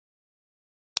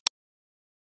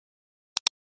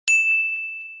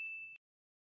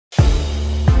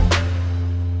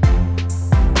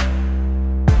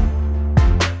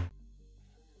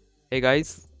Hey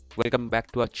guys, welcome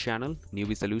back to our channel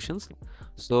Newbie Solutions.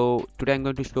 So today I'm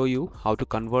going to show you how to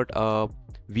convert a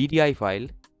VDI file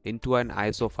into an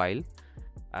ISO file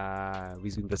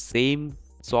using the same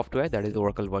software, that is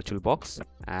Oracle VirtualBox,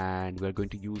 and we're going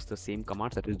to use the same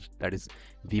commands, that is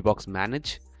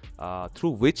VboxManage, through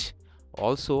which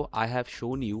also I have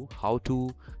shown you how to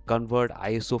convert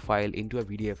ISO file into a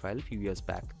VDI file a few years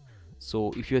back.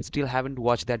 So if you still haven't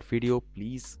watched that video,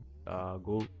 please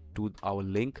go to our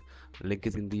link. The link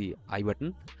is in the I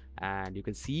button, and you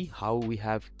can see how we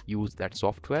have used that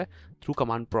software through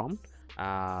command prompt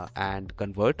and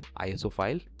convert ISO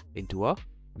file into a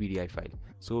VDI file.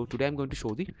 So today I'm going to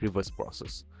show the reverse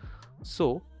process.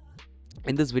 So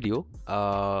in this video,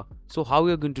 so how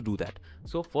we are going to do that?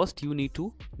 So first you need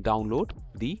to download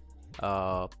the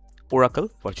Oracle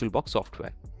VirtualBox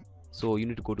software. So you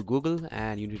need to go to Google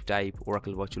and you need to type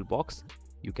Oracle VirtualBox.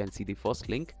 You can see the first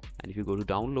link, and if you go to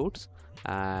downloads,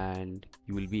 and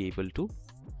you will be able to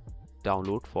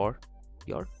download for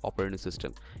your operating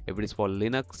system. If it is for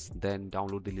Linux, then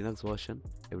download the Linux version.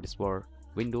 If it is for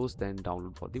Windows, then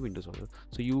download for the Windows version.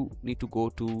 So you need to go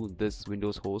to this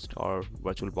Windows host or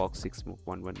VirtualBox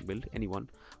 6.1 build, anyone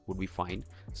would be fine.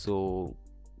 So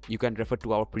you can refer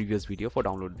to our previous video for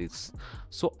download this.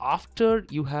 So after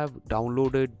you have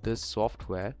downloaded this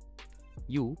software,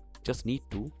 you just need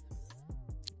to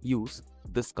use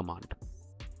this command.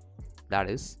 That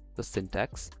is, the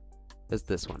syntax is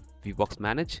this one: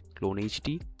 VboxManage clone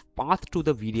HT path to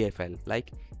the VDI file.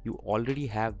 Like, you already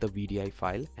have the VDI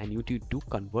file and you need to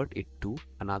convert it to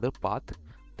another path,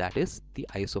 that is the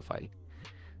ISO file.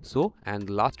 So, and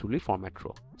last will be format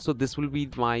row. So this will be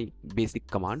my basic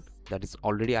command, that is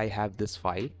already I have this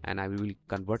file and I will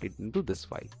convert it into this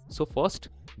file. So first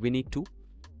we need to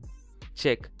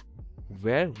check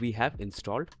where we have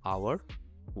installed our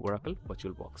Oracle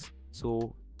VirtualBox.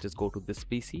 So just go to this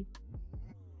PC,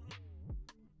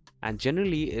 and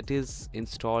generally it is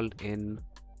installed in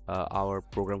our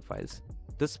program files.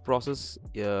 This process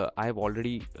I have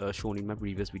already shown in my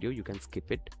previous video. You can skip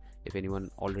it if anyone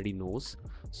already knows.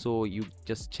 So you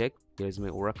just check, here is my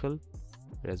Oracle,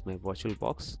 here is my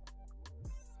VirtualBox.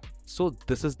 So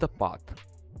this is the path.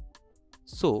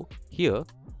 So here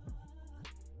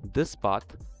this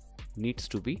path needs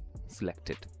to be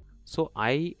selected. So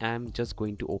I am just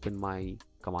going to open my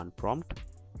command prompt.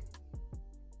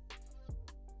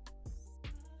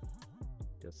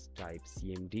 Just type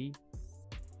cmd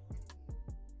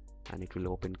and it will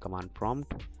open command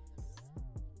prompt.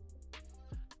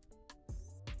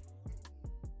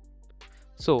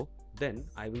 So then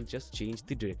I will just change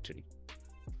the directory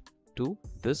to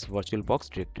this VirtualBox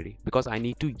directory, because I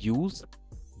need to use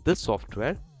this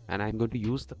software and I'm going to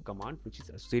use the command which is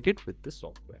associated with this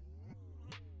software.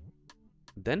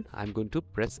 Then I'm going to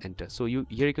press enter. So here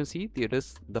you can see there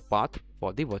is the path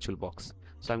for the VirtualBox.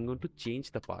 So I'm going to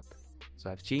change the path. So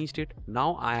I've changed it.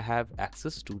 Now I have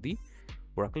access to the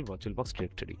Oracle VirtualBox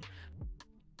directory.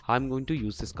 I'm going to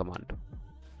use this command.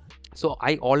 So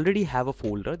I already have a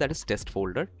folder, that is test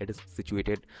folder. It is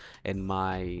situated in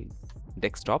my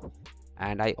desktop,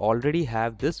 and I already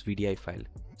have this VDI file.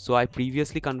 So I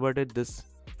previously converted this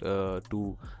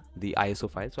to the ISO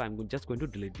file. So I'm just going to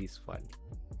delete this file.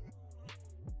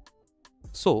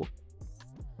 So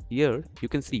here you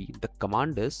can see the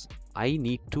command is, I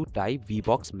need to type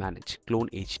VboxManage clone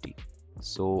HT.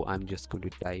 So I'm just going to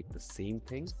type the same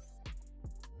thing,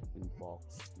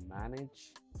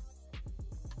 VboxManage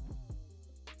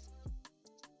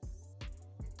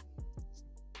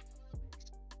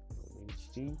clone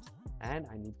HT, and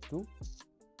I need to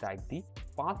type the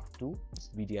path to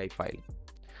VDI file.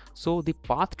 So the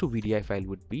path to VDI file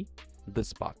would be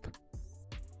this path.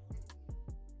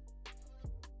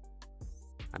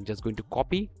 I'm just going to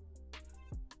copy,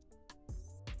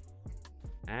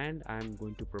 and I'm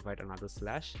going to provide another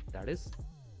slash, that is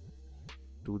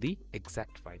to the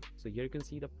exact file. So here you can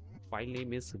see the file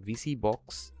name is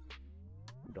vcbox.vdi.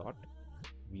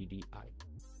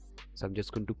 So I'm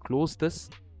just going to close this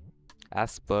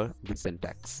as per the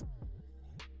syntax,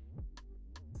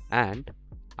 and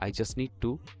I just need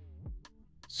to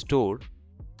store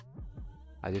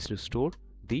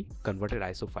the converted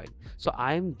ISO file. So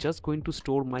I am just going to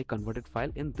store my converted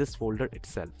file in this folder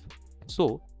itself.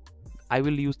 So I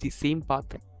will use the same path.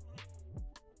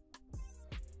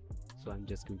 So I'm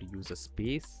just going to use a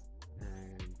space,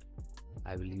 and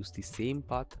I will use the same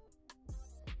path.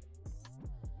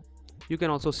 You can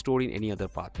also store in any other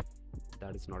path,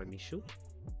 that is not an issue.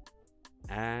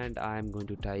 And I'm going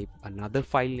to type another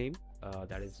file name,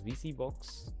 that is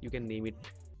vcbox. You can name it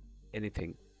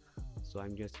anything. So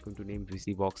I'm just going to name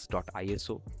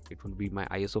vcbox.iso. It will be my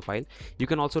ISO file. You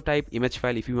can also type image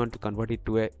file if you want to convert it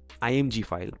to a img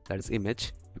file, that is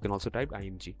image. You can also type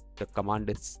img. The command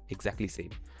is exactly same.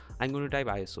 I'm going to type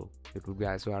ISO. It will be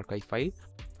ISO archive file,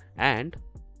 and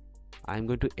I'm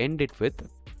going to end it with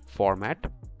format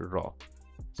raw.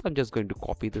 So I'm just going to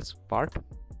copy this part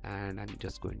and I'm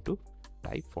just going to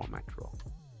type format raw,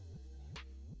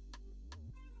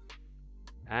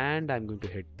 and I'm going to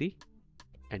hit the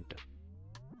enter.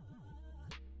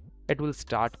 It will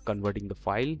start converting the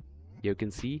file. You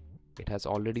can see it has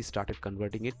already started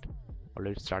converting it,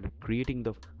 already started creating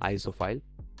the ISO file.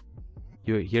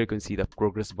 Here you can see the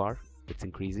progress bar, it's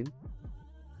increasing,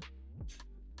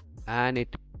 and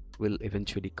it will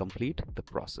eventually complete the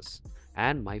process,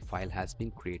 and my file has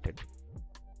been created.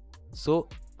 So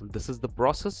this is the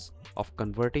process of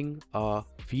converting a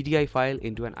VDI file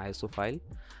into an ISO file.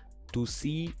 To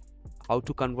see how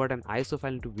to convert an ISO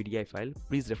file into VDI file,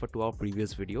 please refer to our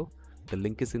previous video. The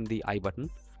link is in the I button.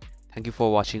 Thank you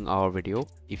for watching our video.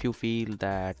 If you feel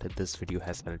that this video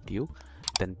has helped you,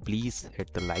 then please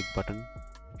hit the like button,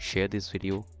 share this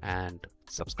video, and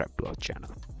subscribe to our channel.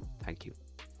 Thank you.